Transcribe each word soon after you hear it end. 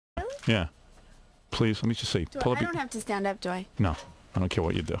Yeah. Please, let me just see. Pull up I don't have to stand up, do I? No, I don't care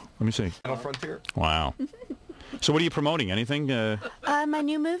what you do. Let me see. Frontier. Wow. So what are you promoting? Anything? My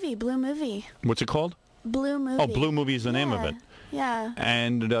new movie, Blue Movie. What's it called? Blue Movie. Oh, Blue Movie is the name of it. Yeah.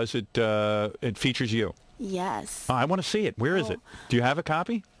 And does it? It features you. Yes. Oh, I want to see it. Where is it? Do you have a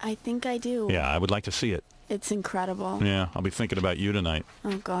copy? I think I do. Yeah, I would like to see it. It's incredible. Yeah, I'll be thinking about you tonight.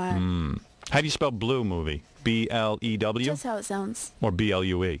 Oh, God. How do you spell Blue Movie? B-L-E-W? Just how it sounds. Or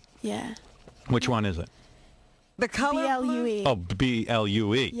B-L-U-E? Yeah. Which one is it? The color B-L-U-E. Oh,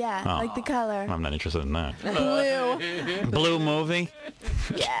 B-L-U-E. Yeah, Oh, like the color. I'm not interested in that. Blue. Blue Movie?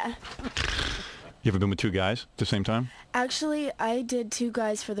 Yeah. You ever been with two guys at the same time? Actually, I did two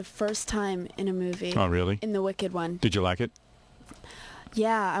guys for the first time in a movie. Oh, really? In the Wicked one. Did you like it?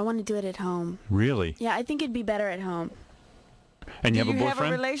 Yeah, I want to do it at home. Really? Yeah, I think it'd be better at home. And you Do have a you boyfriend? have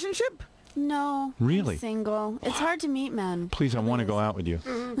a relationship? No. Really? I'm single. It's hard to meet men. Please, I want to go out with you.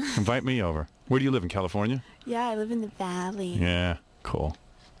 Invite me over. Where do you live, in California? Yeah, I live in the valley. Yeah, cool.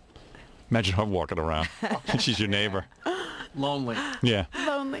 Imagine her walking around. She's your neighbor. Lonely. Yeah.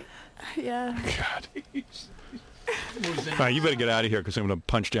 Lonely. Yeah. God. All right, you better get out of here because I'm going to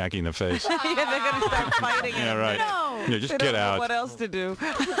punch Jackie in the face. Yeah, they're going to start fighting. Yeah, right. No. Yeah, just They get don't know out. what else to do.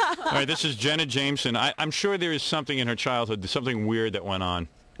 All right, this is Jenna Jameson. I'm sure there is something in her childhood, something weird that went on.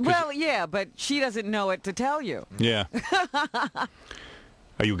 Well, yeah, but she doesn't know it to tell you. Yeah.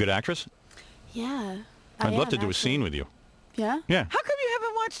 Are you a good actress? Yeah. I'd love to do a scene with you. Yeah? Yeah. How come you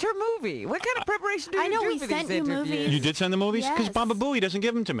haven't watched her movie? What kind of preparation do you I know do we for sent these you interviews? movies. You did send the movies? Because Yes. Baba Booey doesn't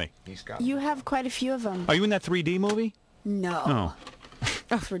give them to me. He's got. You have quite a few of them. Are you in that 3D movie? No. Oh.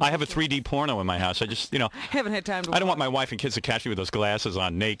 That's I have a ridiculous. 3D porno in my house. I just, Haven't had time to I don't want watch. my wife and kids to catch me with those glasses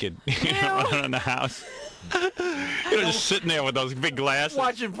on naked around the house. Just sitting there with those big glasses.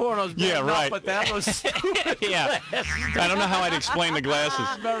 Watching pornos. Yeah, bad enough, right. But that was stupid. Yeah. I don't know how I'd explain the glasses.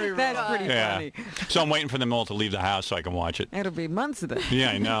 Very That's wrong. pretty Yeah. funny. So I'm waiting for them all to leave the house so I can watch it. It'll be months of that.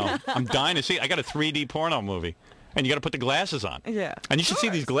 Yeah, I know. I'm dying to see it. I got a 3D porno movie. And you got to put the glasses on. Yeah. And you should see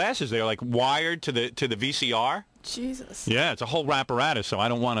these glasses. They're like wired to the VCR. Jesus. Yeah, it's a whole apparatus, so I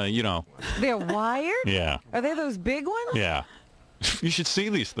don't want to, They're wired? Yeah. Are they those big ones? Yeah. You should see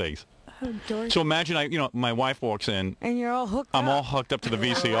these things. Oh, dorky. So imagine Oh. my wife walks in. And you're all hooked I'm up. all hooked up to the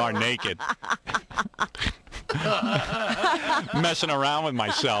VCR naked. Messing around with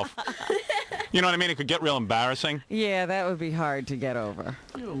myself. You know what I mean? It could get real embarrassing. Yeah, that would be hard to get over.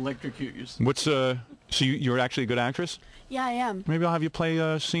 You electrocute yourself. What's so you're actually a good actress? Yeah, I am. Maybe I'll have you play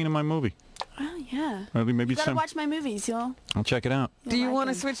a scene in my movie. Oh, yeah. Or maybe You gotta some. watch my movies, I'll check it out. Do you like want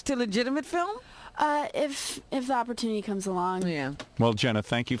to them. switch to legitimate film? If the opportunity comes along. Yeah. Well, Jenna,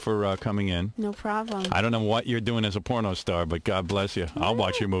 thank you for coming in. No problem. I don't know what you're doing as a porno star, but God bless you. I'll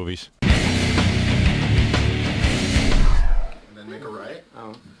watch your movies. And then make a right. Oh,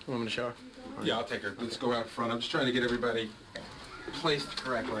 you want me to show her? Yeah, I'll take her. Let's go out front. I'm just trying to get everybody placed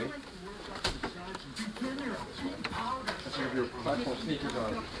correctly. Let's have your platform sneakers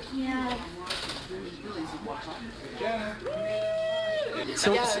on. Yeah. Jenna!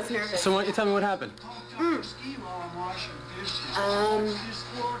 So, Yeah, I was nervous. so why don't you tell me what happened?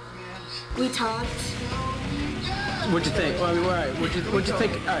 We talked. What'd you think? Well, I mean, all right. What'd you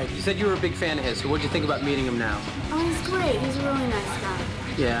think? All right, you said you were a big fan of his, so what'd you think about meeting him now? Oh, he's great. He's a really nice guy.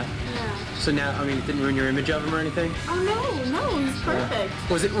 Yeah. Yeah. So now, I mean, it didn't ruin your image of him or anything? Oh, no, he's perfect.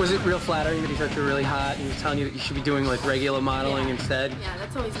 Was it real flattering that he thought you were really hot and he was telling you that you should be doing like regular modeling Yeah. instead? Yeah,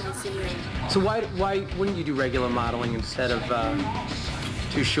 that's always nice to hear. So why wouldn't you do regular modeling instead of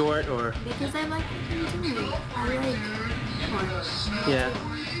too short or? Because I like what you're doing. I like porn.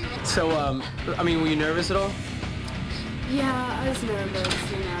 Yeah. So I mean, were you nervous at all? Yeah, I was nervous,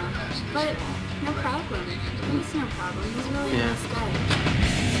 But no problem. He's no problem. He's a really Yeah. nice guy.